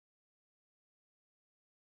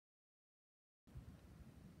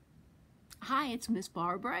Hi, it's Miss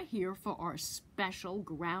Barbara here for our special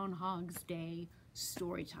Groundhog's Day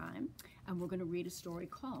story time. And we're going to read a story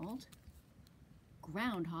called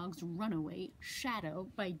Groundhog's Runaway Shadow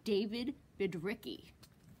by David Biedricki.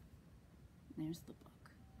 There's the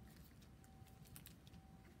book.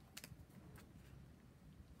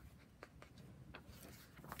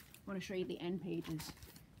 I want to show you the end pages.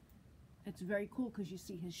 It's very cool because you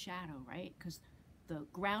see his shadow, right? Because the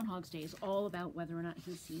Groundhog's Day is all about whether or not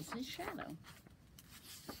he sees his shadow.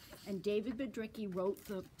 And David Biedricki wrote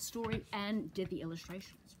the story and did the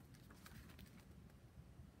illustrations.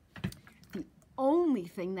 The only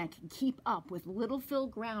thing that could keep up with Little Phil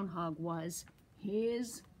Groundhog was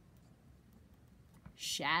his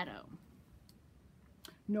shadow.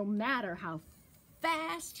 No matter how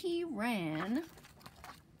fast he ran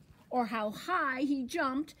or how high he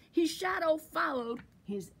jumped, his shadow followed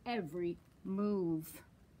his every move.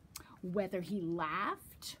 Whether he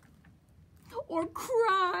laughed or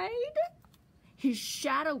cried, his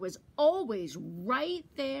shadow was always right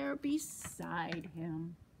there beside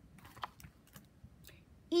him.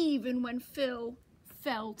 Even when Phil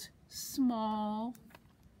felt small,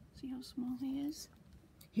 see how small he is?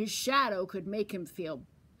 His shadow could make him feel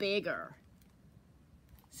bigger.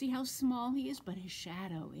 See how small he is, but his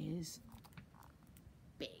shadow is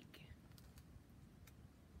big.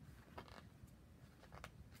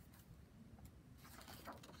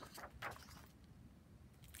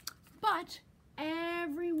 But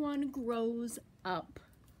everyone grows up,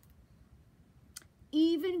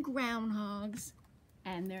 even groundhogs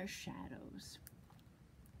and their shadows.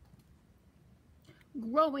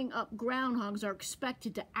 Growing up, groundhogs are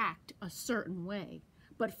expected to act a certain way,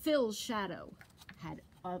 but Phil's shadow had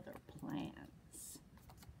other plans.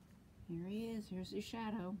 Here he is, here's his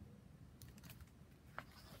shadow.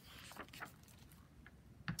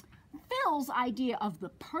 Phil's idea of the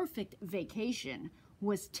perfect vacation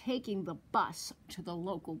was taking the bus to the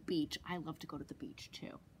local beach. I love to go to the beach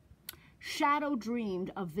too. Shadow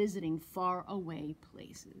dreamed of visiting faraway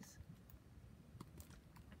places.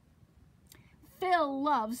 Phil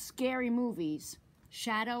loves scary movies.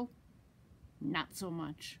 Shadow, not so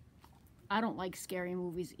much. I don't like scary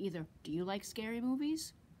movies either. Do you like scary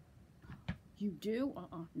movies? You do?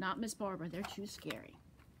 Not Miss Barbara. They're too scary.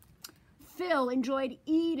 Phil enjoyed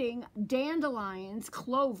eating dandelions,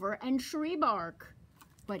 clover, and tree bark.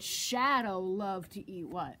 But Shadow loved to eat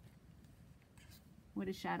what? What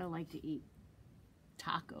does Shadow like to eat?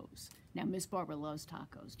 Tacos. Now, Miss Barbara loves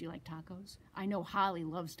tacos. Do you like tacos? I know Holly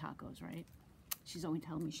loves tacos, right? She's only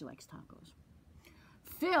telling me she likes tacos.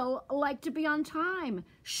 Phil liked to be on time.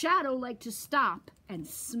 Shadow liked to stop and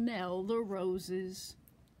smell the roses.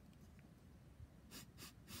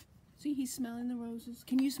 See, he's smelling the roses.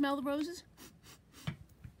 Can you smell the roses?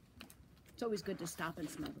 It's always good to stop and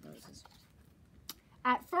smell the roses.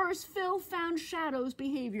 At first, Phil found Shadow's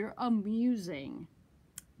behavior amusing,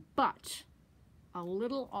 but a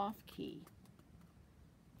little off-key.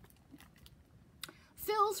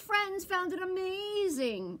 Phil's friends found it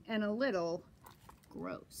amazing and a little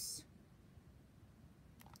gross.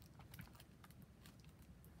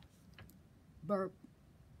 Burp.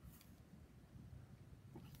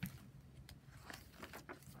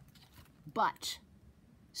 But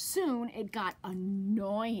soon it got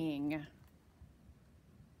annoying.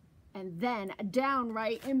 And then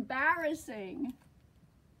downright embarrassing.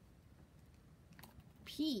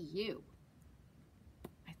 P.U.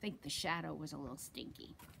 I think the shadow was a little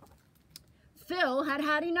stinky. Phil had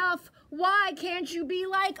had enough. Why can't you be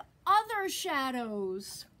like other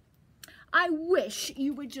shadows? I wish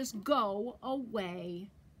you would just go away.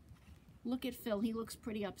 Look at Phil. He looks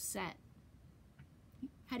pretty upset.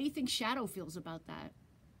 How do you think Shadow feels about that?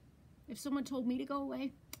 If someone told me to go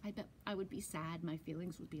away, I bet I would be sad. My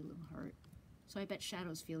feelings would be a little hurt. So I bet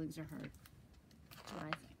Shadow's feelings are hurt. That's what I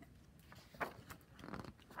think.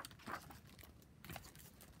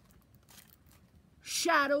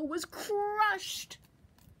 Shadow was crushed.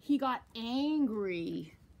 He got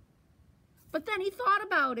angry. But then he thought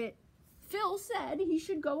about it. Phil said he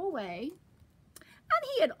should go away. And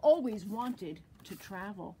he had always wanted to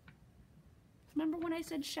travel. Remember when I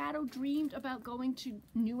said Shadow dreamed about going to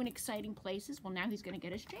new and exciting places? Well, now he's going to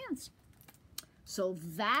get his chance. So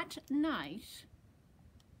that night,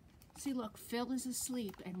 see, look, Phil is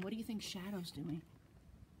asleep. And what do you think Shadow's doing?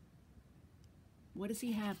 What does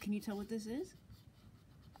he have? Can you tell what this is?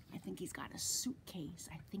 I think he's got a suitcase.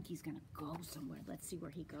 I think he's going to go somewhere. Let's see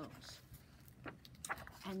where he goes.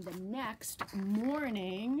 And the next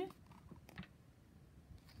morning,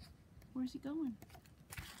 where's he going?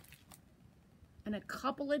 And a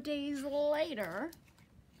couple of days later,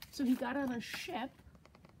 so he got on a ship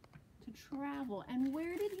to to travel. And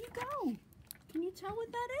where did he go? Can you tell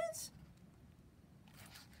what that is?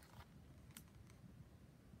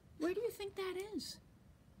 Where do you think that is?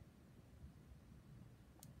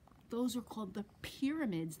 Those are called the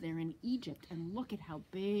pyramids. They're in Egypt. And look at how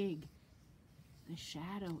big the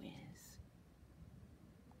shadow is.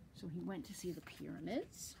 So he went to see the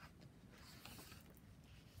pyramids.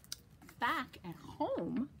 Back at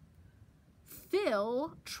home,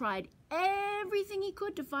 Phil tried everything he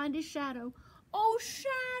could to find his shadow. Oh,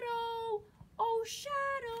 shadow! Oh,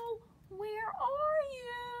 shadow! Where are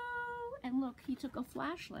you? And look, he took a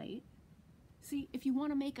flashlight. See, if you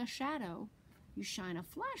want to make a shadow, you shine a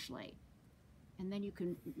flashlight. And then you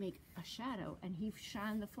can make a shadow. And he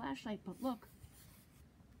shined the flashlight, but look,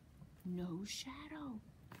 no shadow.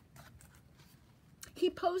 He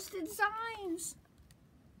posted signs.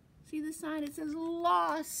 See the sign? It says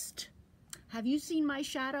lost. Have you seen my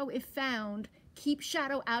shadow? If found, keep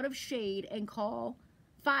shadow out of shade and call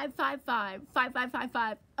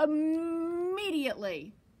 555-5555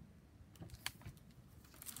 immediately.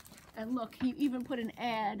 And look, he even put an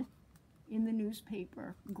ad in the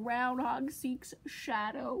newspaper. Groundhog seeks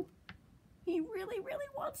shadow. He really, really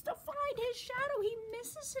wants to find his shadow. He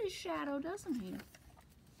misses his shadow, doesn't he?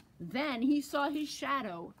 Then he saw his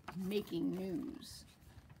shadow making news.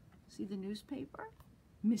 See the newspaper?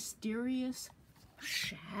 Mysterious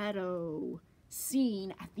shadow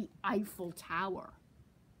seen at the Eiffel Tower.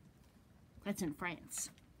 That's in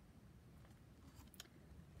France.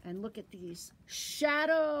 And look at these.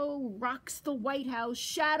 Shadow rocks the White House.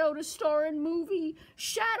 Shadow to star in movie.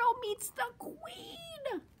 Shadow meets the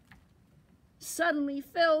Queen. Suddenly,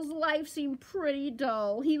 Phil's life seemed pretty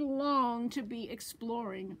dull. He longed to be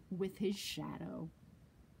exploring with his shadow.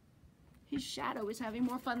 His shadow is having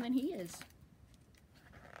more fun than he is.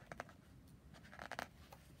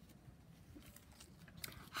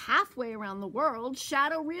 Halfway around the world,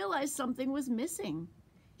 Shadow realized something was missing.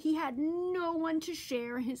 He had no one to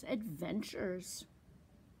share his adventures.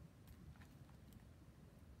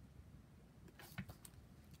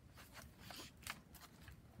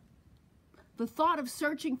 The thought of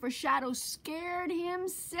searching for Shadow scared him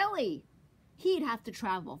silly. He'd have to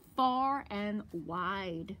travel far and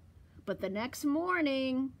wide. But the next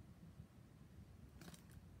morning,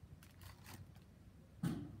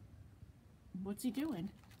 what's he doing?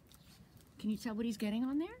 Can you tell what he's getting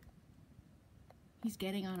on there? He's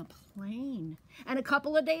getting on a plane. And a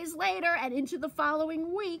couple of days later and into the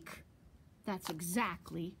following week, that's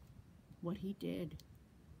exactly what he did.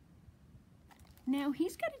 Now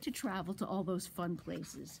he's getting to travel to all those fun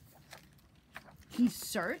places. He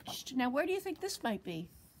searched. Now where do you think this might be?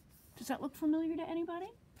 Does that look familiar to anybody?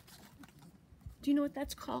 Do you know what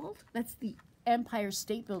that's called? That's the Empire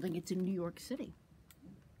State Building. It's in New York City.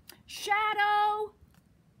 Shadow!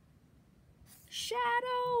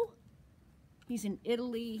 Shadow! He's in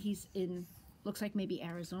Italy. He's in, looks like maybe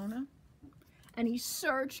Arizona. And he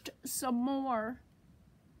searched some more.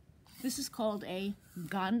 This is called a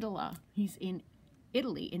gondola. He's in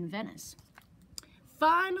Italy, in Venice.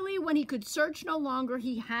 Finally, when he could search no longer,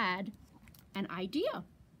 he had an idea.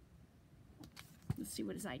 Let's see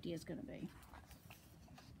what his idea is going to be.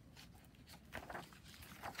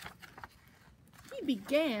 He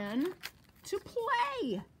began to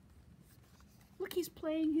play. Look, he's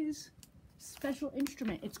playing his special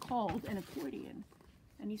instrument. It's called an accordion.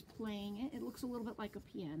 And he's playing it. It looks a little bit like a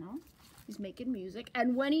piano. He's making music.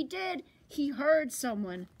 And when he did, he heard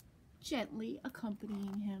someone gently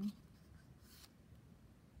accompanying him.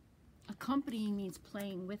 Accompanying means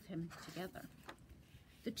playing with him together.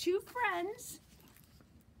 The two friends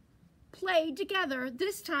played together,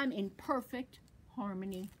 this time in perfect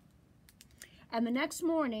harmony. And the next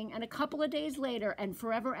morning, and a couple of days later, and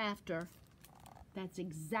forever after, that's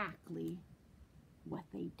exactly what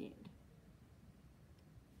they did.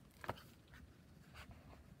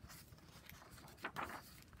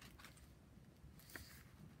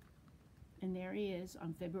 And there he is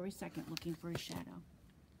on February 2nd looking for his shadow.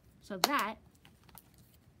 So that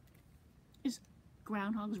is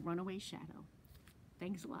Groundhog's Runaway Shadow.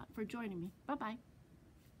 Thanks a lot for joining me. Bye-bye.